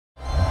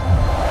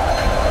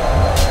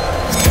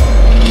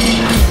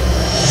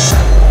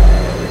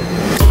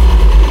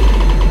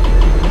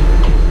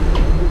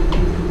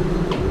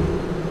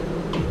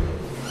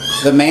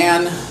The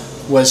man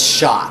was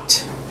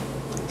shocked.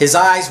 His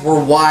eyes were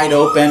wide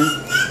open,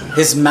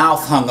 his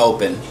mouth hung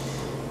open,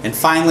 and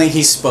finally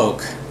he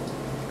spoke.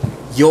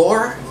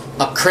 "You're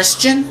a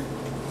Christian?"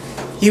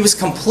 He was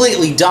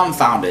completely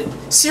dumbfounded.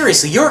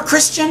 "Seriously, you're a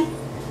Christian?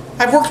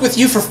 I've worked with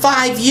you for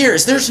 5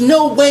 years. There's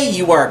no way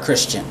you are a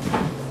Christian."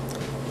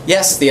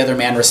 "Yes," the other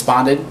man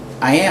responded,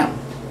 "I am."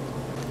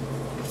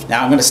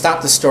 Now I'm going to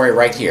stop the story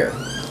right here.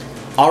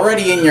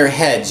 Already in your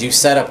heads you've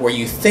set up where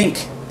you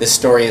think this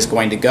story is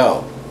going to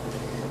go.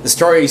 The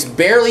story's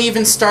barely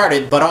even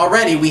started, but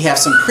already we have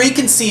some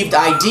preconceived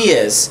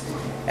ideas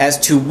as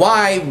to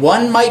why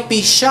one might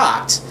be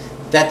shocked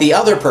that the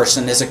other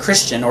person is a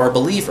Christian or a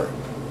believer.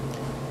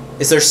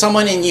 Is there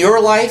someone in your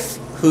life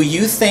who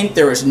you think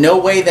there is no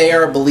way they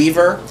are a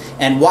believer,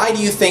 and why do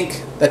you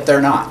think that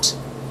they're not?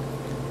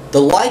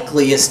 The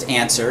likeliest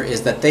answer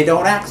is that they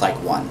don't act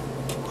like one.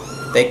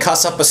 They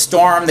cuss up a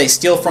storm, they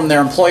steal from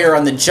their employer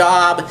on the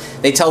job,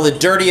 they tell the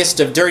dirtiest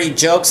of dirty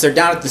jokes, they're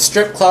down at the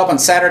strip club on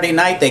Saturday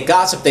night, they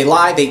gossip, they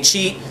lie, they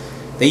cheat,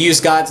 they use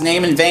God's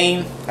name in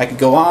vain. I could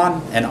go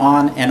on and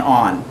on and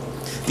on.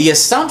 The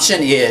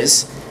assumption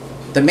is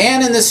the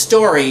man in this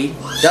story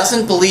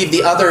doesn't believe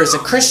the other is a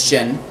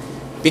Christian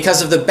because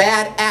of the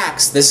bad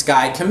acts this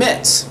guy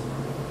commits.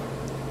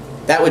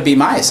 That would be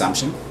my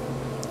assumption.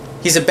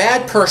 He's a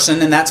bad person,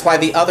 and that's why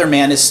the other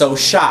man is so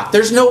shocked.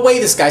 There's no way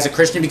this guy's a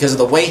Christian because of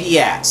the way he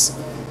acts.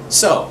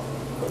 So,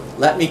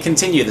 let me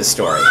continue the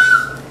story.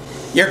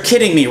 "You're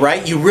kidding me,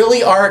 right? You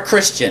really are a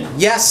Christian."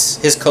 "Yes,"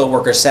 his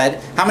co-worker said.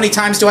 "How many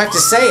times do I have to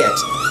say it?"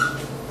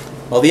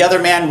 Well, the other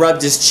man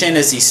rubbed his chin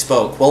as he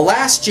spoke. "Well,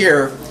 last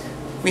year,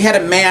 we had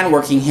a man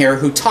working here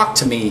who talked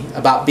to me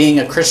about being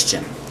a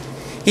Christian.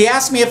 He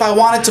asked me if I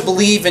wanted to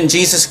believe in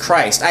Jesus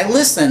Christ. I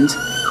listened,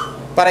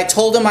 but I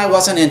told him I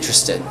wasn't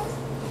interested."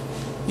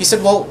 He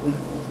said, "Well,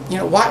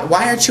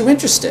 why aren't you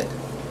interested?"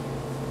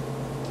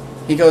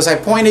 He goes, "I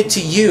pointed to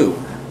you,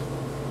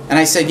 and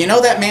I said, you know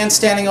that man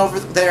standing over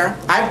there?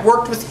 I've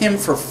worked with him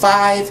for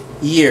 5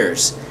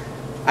 years.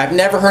 I've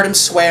never heard him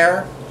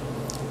swear,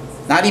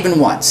 not even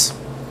once.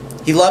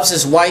 He loves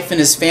his wife and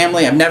his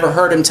family. I've never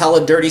heard him tell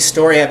a dirty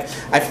story.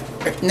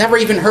 I've never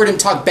even heard him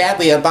talk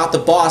badly about the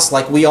boss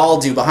like we all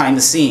do behind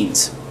the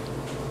scenes.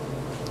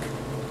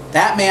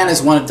 That man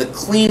is one of the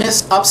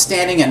cleanest,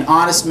 upstanding, and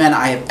honest men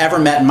I have ever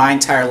met in my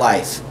entire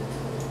life.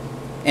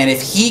 And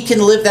if he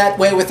can live that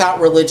way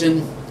without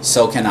religion,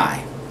 so can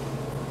I."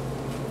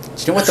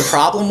 Do you know what the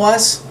problem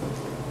was?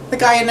 The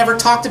guy had never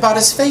talked about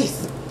his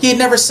faith. He had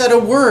never said a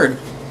word.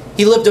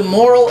 He lived a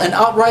moral and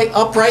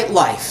upright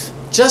life,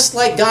 just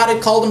like God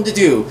had called him to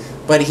do,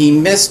 but he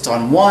missed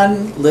on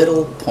one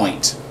little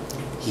point.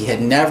 He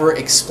had never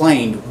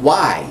explained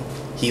why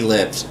he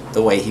lived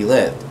the way he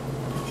lived.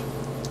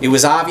 It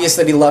was obvious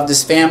that he loved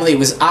his family. It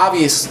was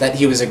obvious that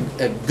he was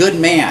a good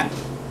man.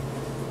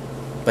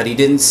 But he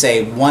didn't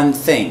say one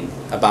thing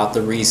about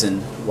the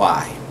reason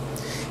why.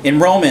 In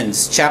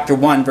Romans chapter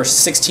 1, verses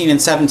 16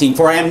 and 17,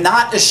 "For I am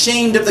not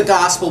ashamed of the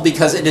gospel,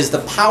 because it is the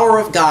power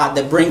of God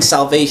that brings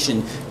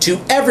salvation to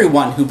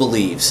everyone who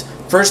believes,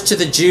 first to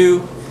the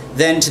Jew,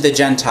 then to the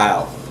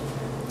Gentile.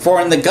 For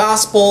in the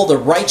gospel the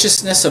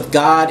righteousness of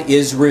God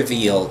is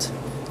revealed,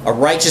 a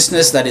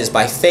righteousness that is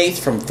by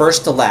faith from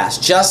first to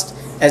last, just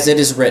as it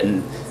is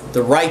written,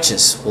 the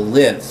righteous will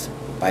live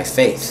by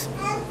faith."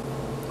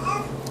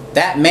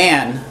 That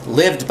man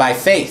lived by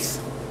faith.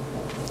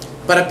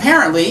 But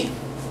apparently,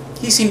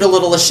 he seemed a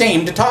little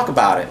ashamed to talk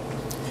about it.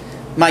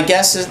 My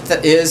guess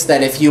is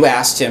that if you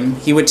asked him,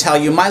 he would tell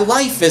you, "My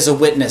life is a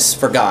witness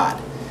for God.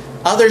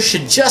 Others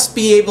should just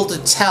be able to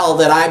tell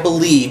that I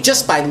believe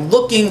just by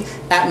looking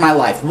at my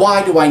life.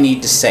 Why do I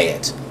need to say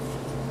it?"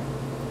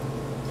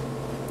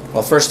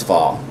 Well, first of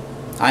all,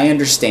 I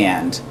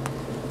understand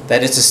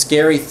that it's a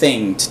scary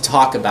thing to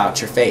talk about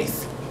your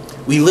faith.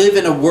 We live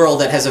in a world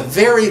that has a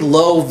very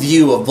low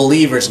view of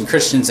believers and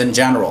Christians in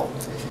general.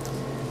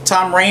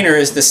 Tom Rainer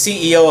is the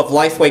CEO of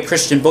Lifeway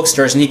Christian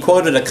Bookstores, and he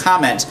quoted a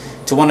comment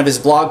to one of his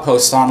blog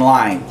posts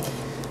online.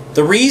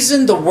 "The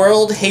reason the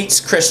world hates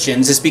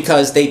Christians is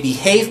because they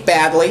behave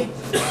badly,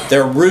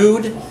 they're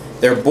rude,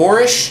 they're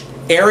boorish,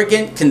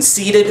 arrogant,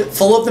 conceited,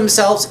 full of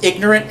themselves,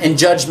 ignorant, and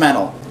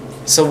judgmental.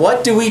 So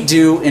what do we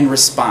do in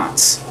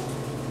response?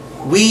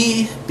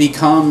 We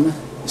become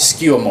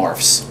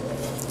skeuomorphs."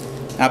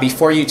 Now,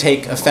 before you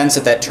take offense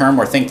at that term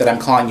or think that I'm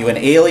calling you an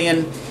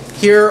alien,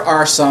 here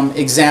are some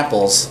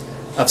examples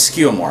of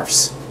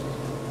skeuomorphs.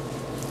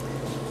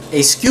 A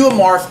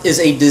skeuomorph is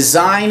a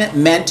design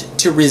meant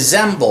to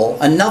resemble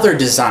another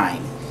design,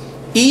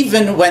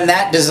 even when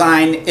that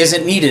design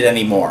isn't needed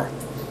anymore.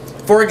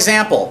 For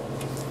example,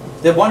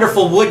 the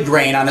wonderful wood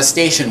grain on a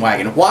station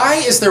wagon. Why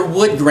is there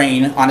wood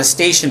grain on a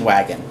station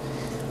wagon?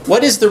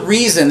 What is the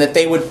reason that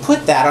they would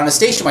put that on a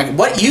station wagon?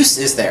 What use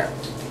is there?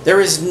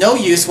 There is no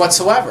use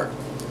whatsoever.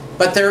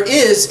 But there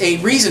is a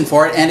reason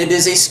for it, and it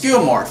is a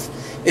skeuomorph.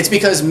 It's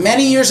because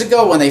many years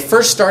ago when they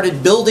first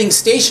started building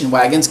station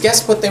wagons,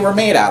 guess what they were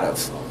made out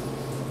of?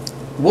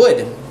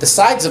 Wood. The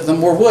sides of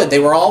them were wood. They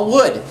were all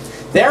wood.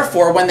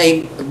 Therefore, when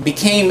they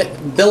became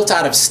built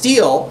out of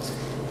steel,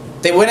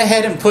 They went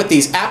ahead and put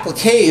these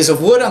appliques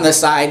of wood on the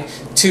side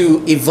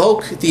to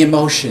evoke the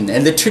emotion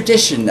and the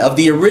tradition of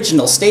the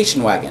original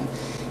station wagon.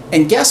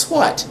 And guess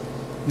what?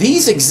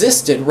 These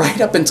existed right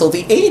up until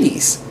the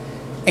 80s.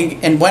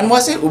 And when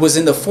was it? It was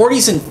in the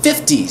 40s and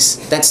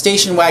 50s that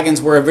station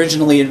wagons were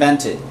originally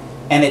invented.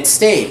 And it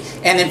stayed.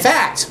 And in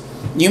fact,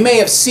 you may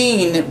have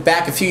seen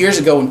back a few years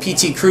ago when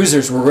PT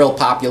Cruisers were real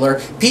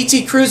popular.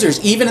 PT Cruisers,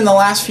 even in the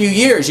last few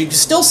years, you can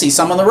still see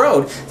some on the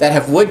road that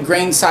have wood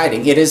grain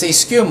siding. It is a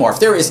skeuomorph.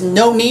 There is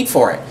no need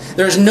for it.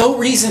 There is no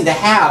reason to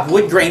have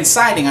wood grain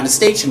siding on a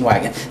station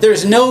wagon. There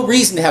is no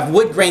reason to have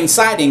wood grain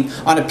siding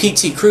on a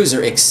PT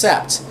Cruiser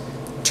except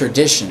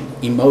tradition,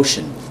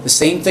 emotion. The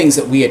same things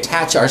that we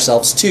attach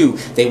ourselves to,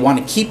 they want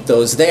to keep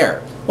those there.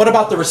 What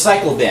about the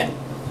recycle bin?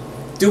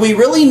 Do we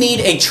really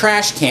need a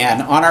trash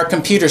can on our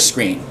computer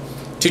screen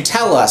to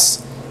tell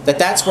us that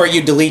that's where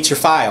you delete your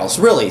files?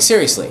 Really,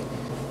 seriously.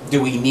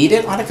 Do we need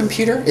it on a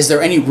computer? Is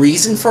there any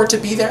reason for it to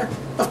be there?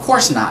 Of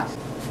course not.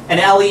 An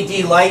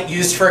LED light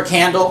used for a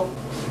candle?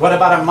 What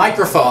about a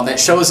microphone that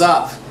shows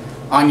up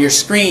on your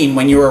screen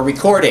when you are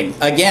recording?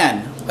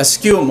 Again, a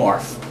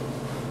skeuomorph.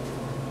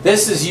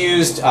 This is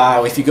used,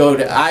 if you go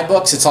to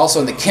iBooks, it's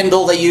also in the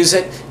Kindle they use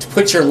it, to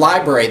put your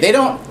library. They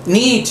don't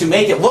need to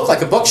make it look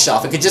like a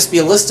bookshelf. It could just be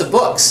a list of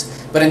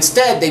books. But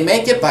instead, they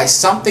make it by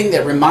something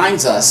that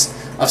reminds us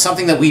of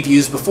something that we've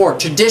used before.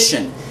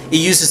 Tradition. It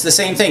uses the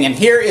same thing. And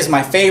here is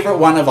my favorite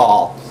one of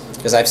all,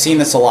 because I've seen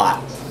this a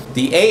lot.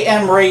 The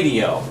AM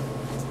radio.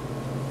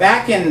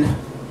 Back in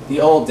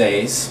the old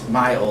days,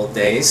 my old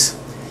days,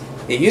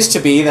 it used to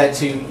be that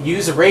to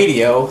use a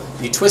radio,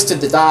 you twisted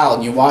the dial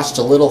and you watched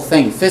a little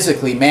thing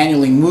physically,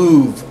 manually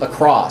move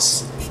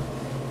across.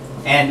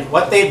 And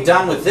what they've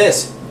done with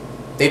this,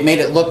 they've made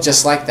it look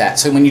just like that.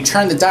 So when you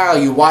turn the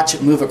dial, you watch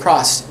it move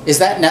across. Is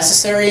that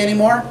necessary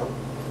anymore?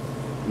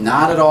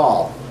 Not at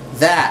all.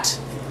 That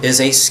is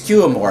a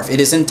skeuomorph. It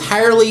is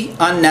entirely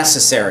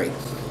unnecessary.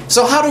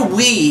 So how do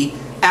we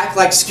act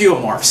like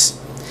skeuomorphs?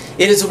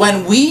 It is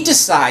when we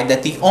decide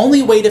that the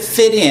only way to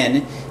fit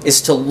in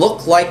is to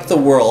look like the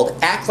world,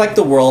 act like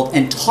the world,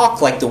 and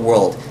talk like the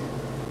world,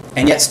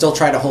 and yet still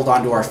try to hold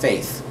on to our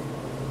faith.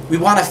 We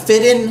want to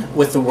fit in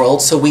with the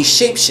world, so we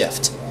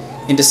shapeshift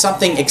into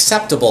something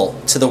acceptable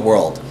to the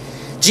world.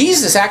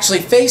 Jesus actually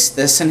faced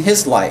this in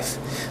his life.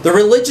 The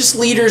religious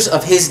leaders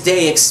of his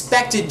day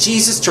expected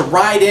Jesus to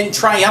ride in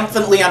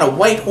triumphantly on a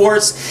white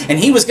horse, and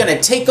he was going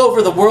to take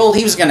over the world.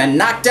 He was going to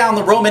knock down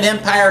the Roman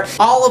Empire.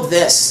 All of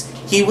this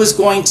he was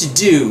going to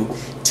do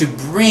to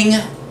bring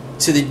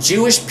to the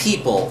Jewish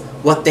people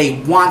what they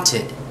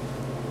wanted.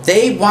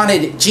 They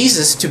wanted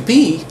Jesus to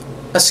be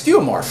a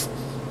skeuomorph.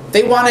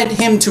 They wanted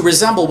him to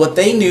resemble what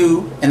they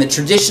knew and the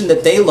tradition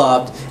that they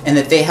loved and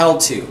that they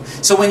held to.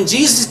 So when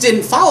Jesus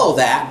didn't follow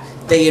that,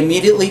 they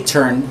immediately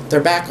turned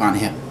their back on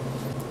him.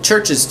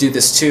 Churches do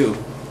this too.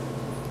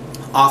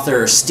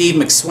 Author Steve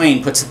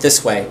McSwain puts it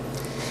this way: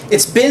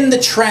 it's been the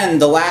trend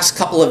the last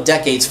couple of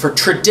decades for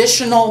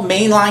traditional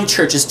mainline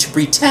churches to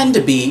pretend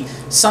to be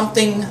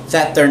something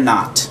that they're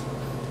not.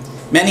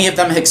 Many of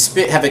them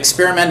have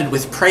experimented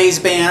with praise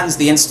bands,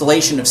 the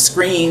installation of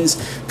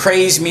screens,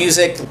 praise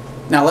music.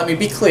 Now let me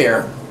be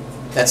clear,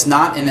 that's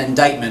not an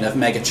indictment of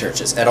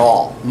megachurches at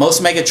all.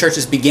 Most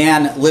megachurches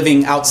began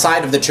living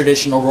outside of the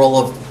traditional role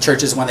of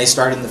churches when they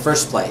started in the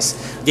first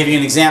place. I'll give you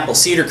an example.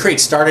 Cedar Creek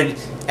started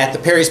at the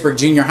Perrysburg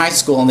Junior High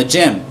School in the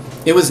gym.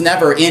 It was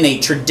never in a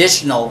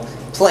traditional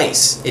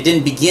place. It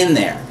didn't begin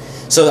there.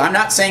 So I'm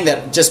not saying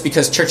that just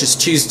because churches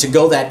choose to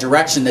go that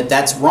direction that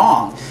that's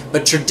wrong,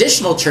 but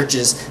traditional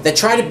churches that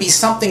try to be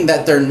something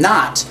that they're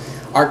not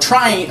are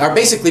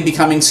basically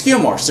becoming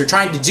skeuomorphs. They're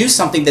trying to do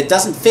something that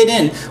doesn't fit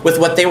in with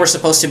what they were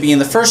supposed to be in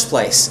the first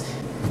place.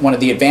 One of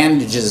the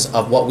advantages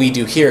of what we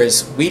do here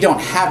is we don't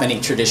have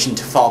any tradition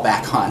to fall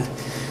back on.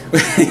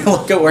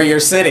 Look at where you're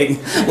sitting.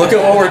 Look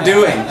at what we're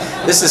doing.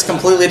 This is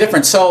completely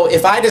different. So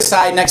if I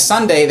decide next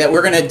Sunday that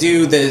we're going to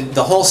do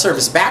the whole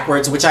service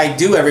backwards, which I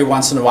do every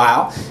once in a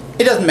while,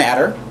 it doesn't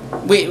matter.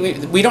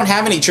 We don't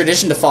have any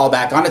tradition to fall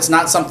back on. It's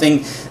not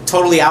something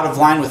totally out of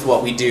line with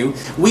what we do.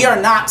 We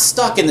are not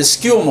stuck in the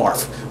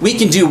skeuomorph. We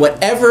can do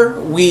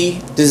whatever we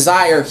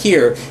desire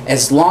here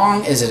as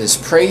long as it is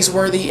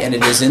praiseworthy and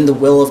it is in the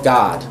will of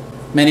God.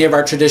 Many of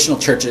our traditional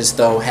churches,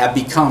 though, have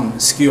become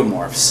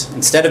skeuomorphs.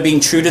 Instead of being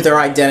true to their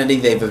identity,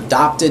 they've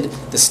adopted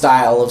the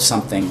style of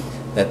something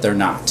that they're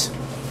not.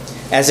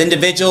 As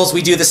individuals,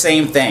 we do the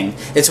same thing.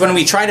 It's when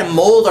we try to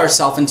mold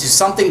ourselves into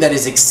something that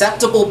is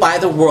acceptable by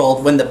the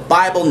world when the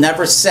Bible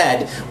never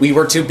said we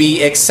were to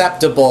be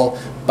acceptable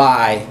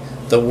by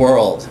the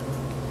world.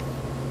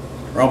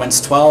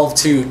 Romans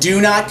 12:2,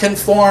 do not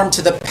conform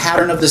to the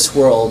pattern of this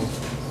world,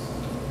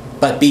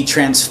 but be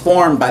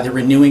transformed by the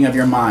renewing of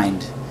your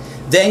mind.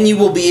 Then you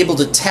will be able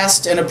to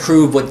test and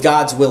approve what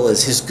God's will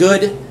is, his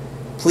good,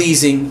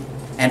 pleasing,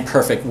 and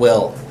perfect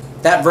will.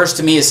 That verse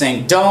to me is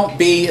saying, don't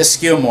be a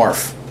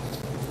skeuomorph.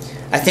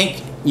 I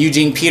think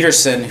Eugene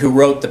Peterson, who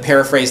wrote the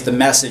paraphrase The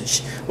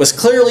Message, was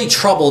clearly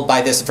troubled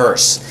by this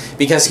verse,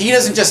 because he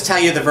doesn't just tell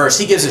you the verse,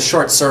 he gives a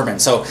short sermon.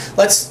 So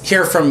let's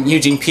hear from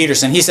Eugene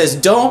Peterson. He says,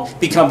 "Don't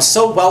become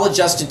so well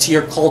adjusted to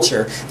your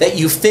culture that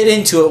you fit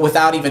into it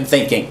without even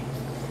thinking.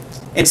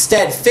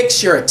 Instead,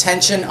 fix your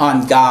attention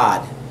on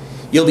God.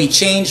 You'll be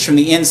changed from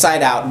the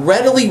inside out.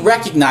 Readily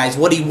recognize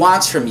what He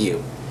wants from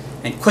you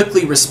and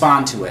quickly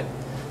respond to it.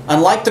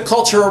 Unlike the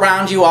culture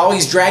around you,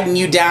 always dragging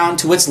you down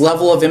to its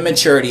level of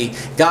immaturity,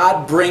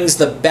 God brings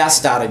the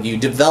best out of you,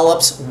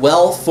 develops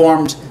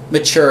well-formed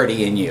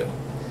maturity in you."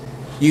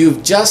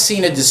 You've just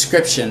seen a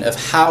description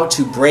of how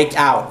to break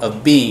out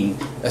of being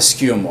a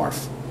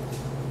skeuomorph.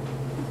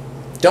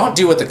 Don't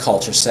do what the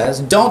culture says.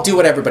 Don't do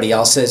what everybody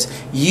else says.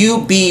 You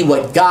be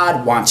what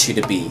God wants you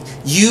to be.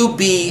 You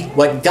be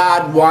what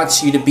God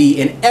wants you to be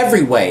in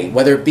every way,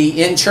 whether it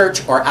be in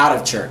church or out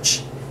of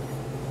church.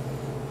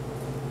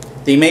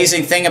 The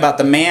amazing thing about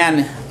the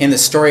man in the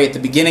story at the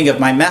beginning of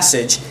my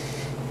message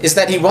is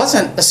that he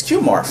wasn't a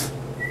skeuomorph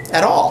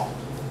at all.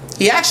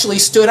 He actually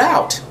stood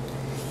out.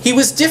 He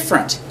was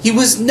different. He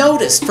was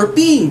noticed for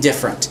being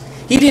different.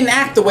 He didn't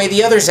act the way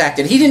the others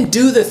acted. He didn't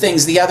do the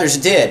things the others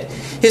did.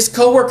 His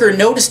coworker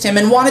noticed him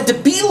and wanted to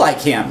be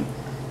like him.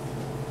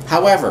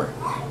 However,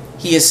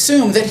 he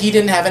assumed that he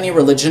didn't have any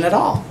religion at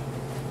all.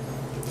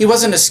 He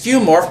wasn't a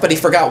skeuomorph, but he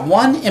forgot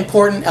one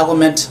important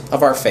element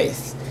of our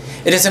faith.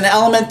 It is an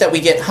element that we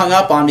get hung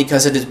up on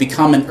because it has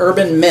become an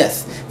urban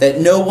myth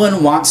that no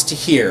one wants to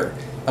hear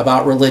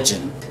about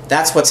religion.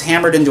 That's what's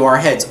hammered into our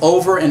heads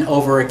over and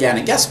over again.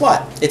 And guess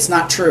what? It's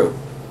not true.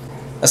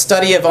 A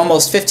study of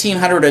almost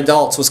 1,500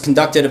 adults was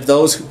conducted of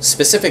those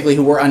specifically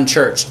who were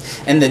unchurched.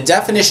 And the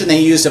definition they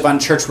used of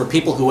unchurched were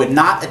people who had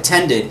not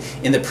attended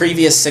in the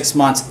previous 6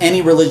 months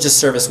any religious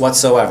service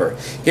whatsoever.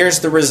 Here's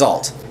the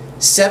result.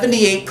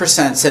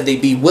 78% said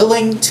they'd be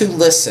willing to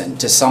listen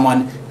to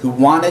someone who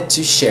wanted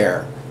to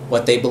share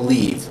what they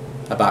believe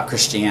about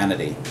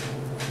Christianity.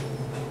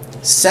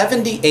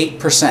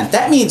 78%.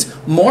 That means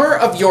more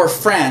of your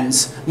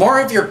friends,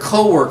 more of your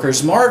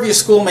coworkers, more of your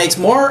schoolmates,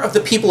 more of the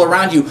people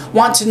around you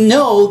want to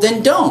know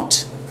than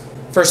don't.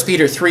 1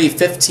 Peter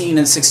 3:15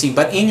 and 16.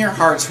 But in your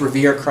hearts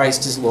revere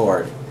Christ as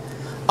Lord.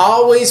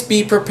 Always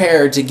be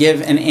prepared to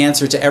give an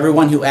answer to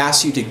everyone who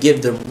asks you to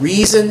give the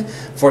reason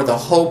for the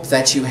hope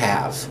that you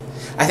have.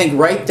 I think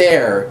right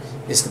there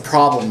is the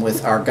problem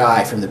with our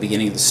guy from the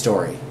beginning of the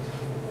story.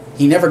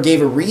 He never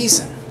gave a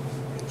reason.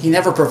 He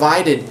never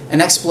provided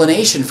an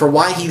explanation for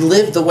why he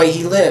lived the way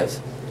he lived.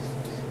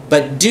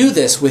 But do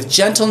this with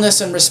gentleness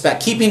and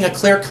respect, keeping a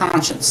clear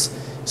conscience,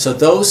 so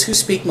those who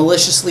speak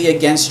maliciously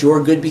against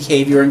your good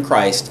behavior in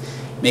Christ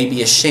may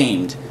be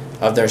ashamed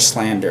of their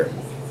slander.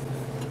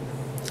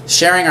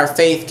 Sharing our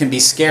faith can be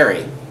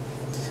scary,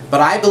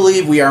 but I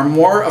believe we are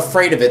more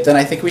afraid of it than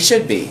I think we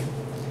should be.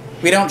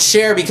 We don't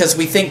share because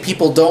we think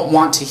people don't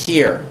want to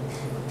hear.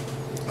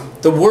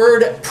 The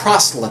word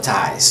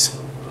proselytize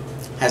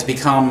has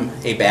become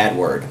a bad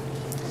word.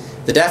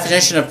 The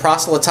definition of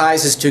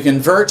proselytize is to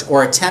convert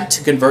or attempt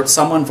to convert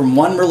someone from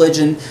one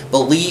religion,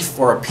 belief,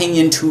 or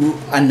opinion to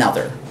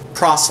another.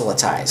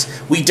 Proselytize.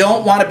 We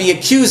don't want to be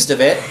accused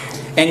of it,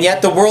 and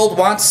yet the world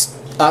wants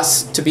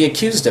us to be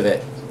accused of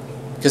it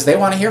because they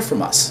want to hear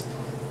from us.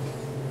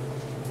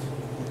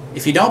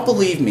 If you don't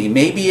believe me,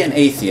 maybe an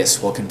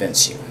atheist will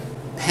convince you.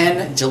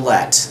 Penn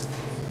Jillette.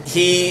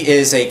 He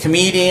is a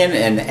comedian,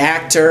 an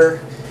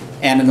actor,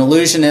 and an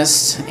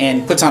illusionist,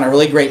 and puts on a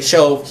really great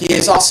show. He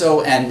is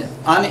also an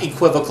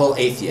unequivocal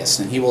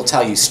atheist, and he will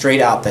tell you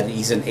straight out that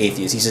he's an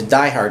atheist. He's a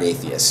diehard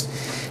atheist.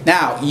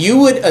 Now, you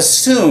would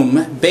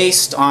assume,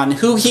 based on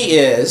who he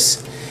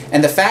is,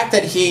 and the fact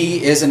that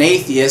he is an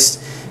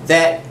atheist,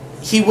 that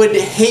he would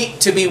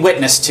hate to be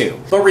witnessed to.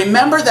 But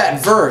remember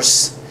that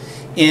verse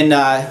in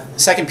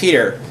 2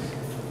 Peter,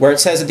 where it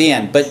says at the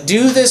end, but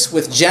do this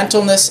with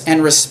gentleness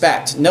and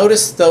respect.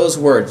 Notice those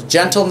words,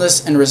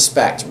 gentleness and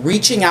respect.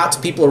 Reaching out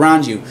to people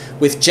around you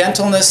with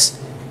gentleness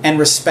and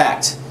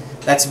respect.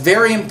 That's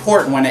very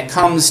important when it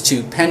comes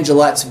to Penn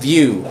Jillette's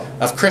view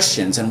of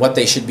Christians and what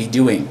they should be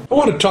doing. I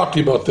want to talk to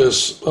you about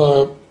this.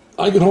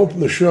 I get home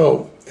from the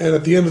show, and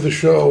at the end of the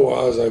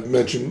show, as I've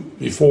mentioned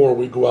before,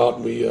 we go out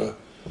and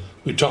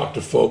we talk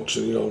to folks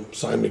and,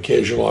 sign an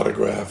occasional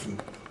autograph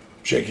and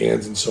shake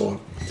hands and so on.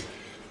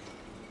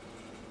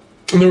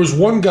 And there was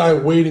one guy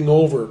waiting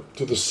over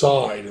to the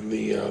side in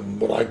the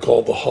what I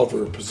call the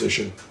hover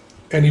position.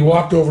 And he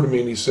walked over to me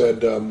and he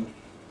said,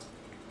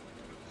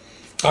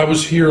 I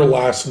was here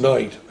last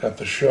night at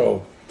the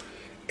show,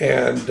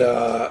 and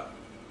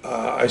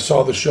I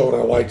saw the show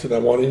and I liked it.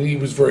 And he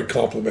was very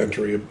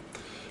complimentary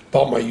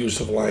about my use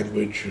of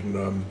language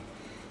and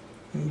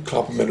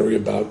complimentary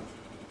about,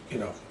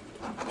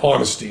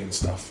 honesty and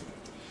stuff.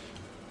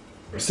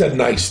 He said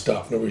nice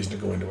stuff. No reason to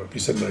go into it. He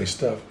said nice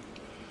stuff.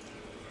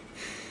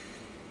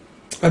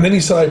 And then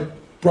he said, I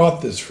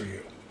brought this for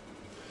you.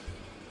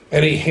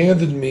 And he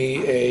handed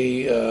me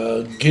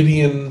a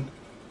Gideon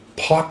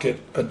Pocket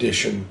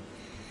Edition.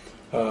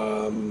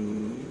 I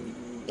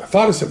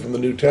thought it said from the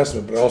New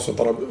Testament, but I also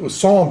thought it was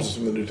Psalms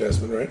from the New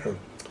Testament, right?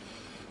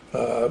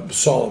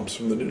 Psalms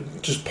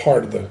from just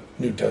part of the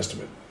New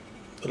Testament.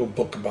 Little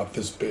book about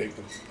this big,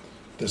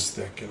 this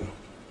thick, you know.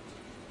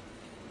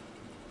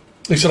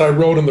 He said, I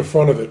wrote in the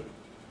front of it,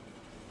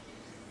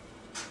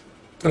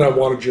 and I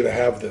wanted you to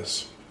have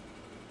this.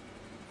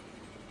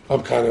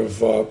 I'm kind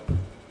of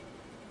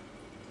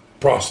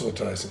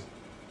proselytizing.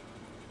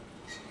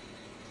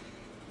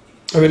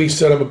 And then he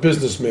said, I'm a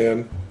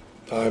businessman.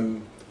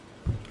 I'm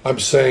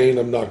sane.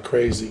 I'm not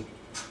crazy.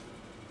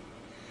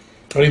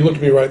 And he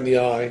looked me right in the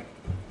eye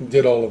and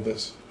did all of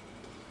this.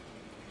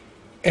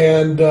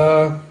 And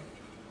it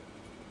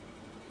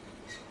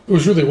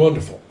was really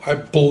wonderful. I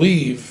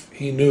believe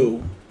he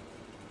knew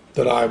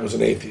that I was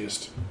an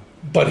atheist.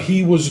 But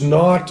he was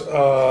not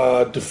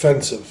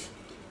defensive.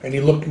 And he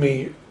looked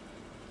me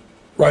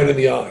right in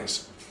the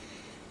eyes.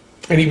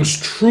 And he was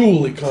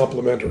truly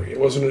complimentary. It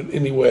wasn't in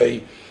any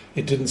way,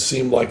 it didn't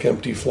seem like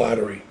empty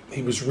flattery.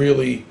 He was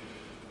really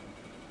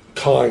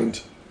kind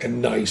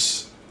and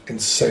nice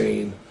and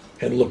sane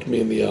and looked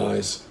me in the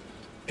eyes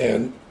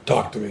and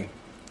talked to me.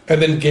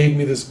 And then gave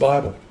me this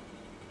Bible.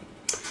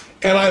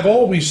 And I've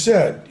always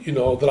said, you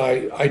know, that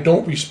I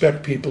don't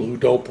respect people who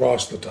don't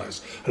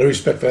proselytize. I don't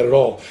respect that at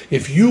all.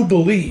 If you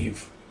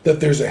believe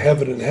that there's a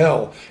heaven and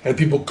hell and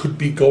people could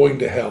be going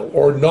to hell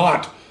or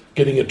not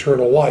getting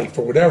eternal life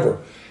or whatever,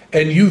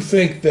 and you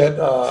think that,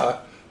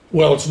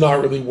 well, it's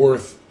not really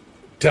worth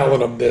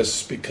telling them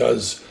this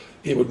because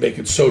it would make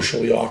it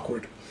socially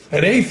awkward.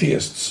 And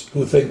atheists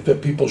who think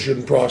that people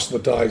shouldn't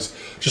proselytize,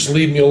 just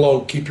leave me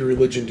alone, keep your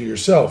religion to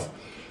yourself.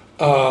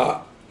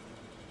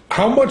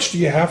 How much do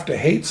you have to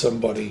hate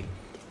somebody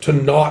to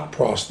not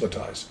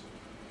proselytize?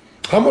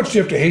 How much do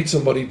you have to hate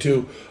somebody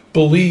to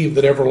believe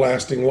that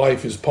everlasting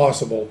life is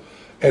possible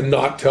and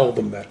not tell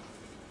them that?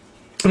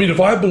 I mean,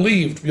 if I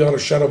believed beyond a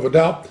shadow of a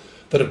doubt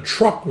that a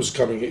truck was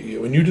coming at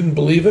you and you didn't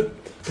believe it,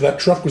 that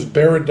truck was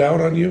bearing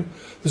down on you,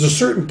 there's a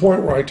certain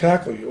point where I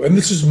tackle you. And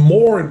this is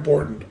more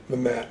important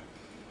than that.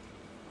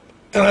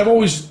 And I've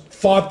always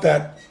thought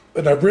that,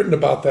 and I've written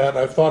about that, and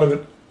I've thought of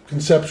it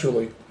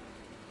conceptually.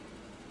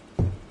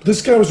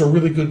 This guy was a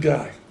really good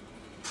guy.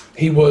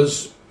 He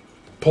was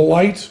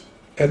polite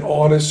and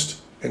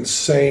honest and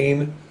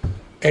sane,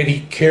 and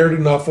he cared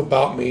enough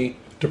about me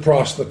to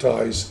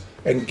proselytize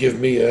and give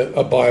me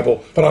a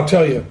Bible. But I'll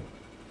tell you,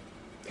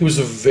 he was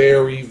a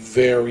very,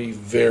 very,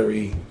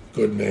 very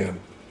good man.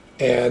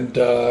 And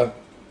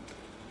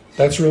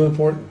that's really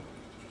important.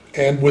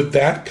 And with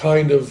that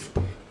kind of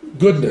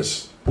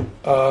goodness,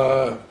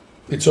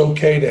 it's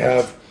okay to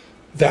have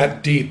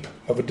that deep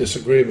of a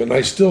disagreement.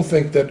 I still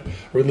think that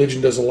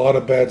religion does a lot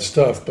of bad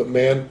stuff, but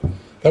man,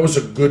 that was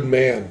a good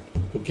man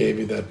who gave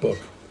me that book.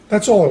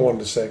 That's all I wanted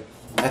to say.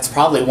 That's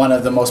probably one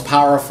of the most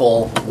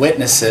powerful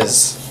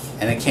witnesses,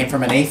 and it came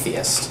from an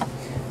atheist.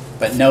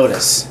 But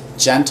notice,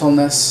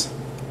 gentleness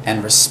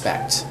and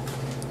respect.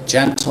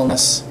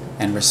 Gentleness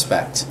and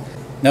respect.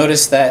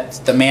 Notice that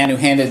the man who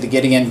handed the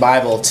Gideon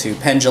Bible to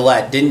Penn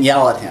Jillette didn't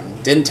yell at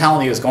him, didn't tell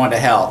him he was going to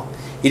hell.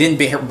 He didn't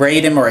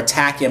berate him or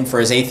attack him for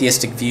his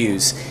atheistic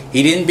views.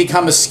 He didn't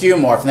become a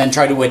skeuomorph and then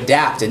try to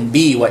adapt and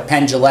be what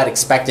Penn Jillette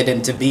expected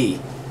him to be.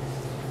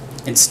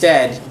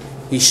 Instead,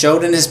 he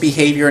showed in his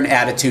behavior and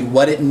attitude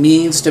what it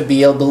means to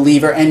be a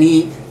believer, and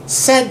he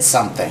said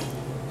something.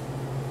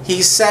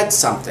 He said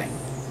something.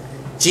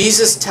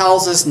 Jesus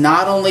tells us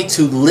not only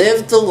to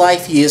live the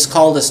life he has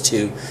called us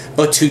to,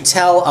 but to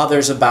tell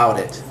others about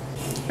it.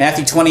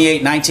 Matthew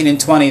 28:19 and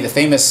 20, the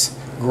famous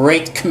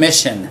Great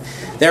Commission.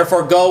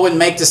 Therefore go and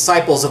make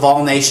disciples of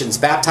all nations,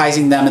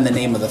 baptizing them in the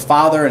name of the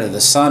Father, and of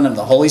the Son, and of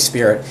the Holy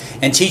Spirit,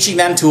 and teaching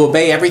them to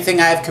obey everything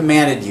I have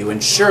commanded you.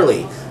 And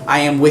surely I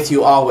am with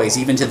you always,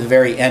 even to the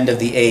very end of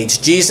the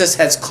age. Jesus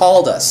has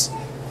called us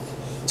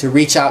to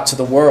reach out to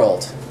the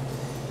world.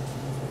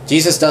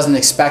 Jesus doesn't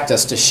expect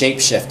us to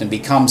shapeshift and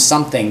become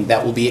something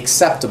that will be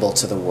acceptable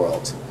to the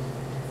world.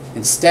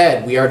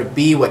 Instead, we are to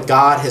be what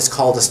God has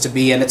called us to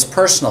be, and it's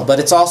personal, but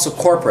it's also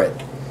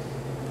corporate.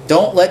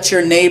 Don't let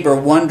your neighbor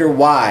wonder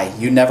why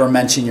you never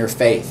mention your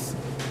faith.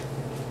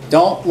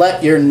 Don't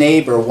let your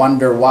neighbor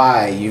wonder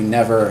why you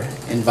never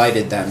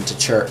invited them to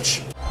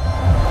church.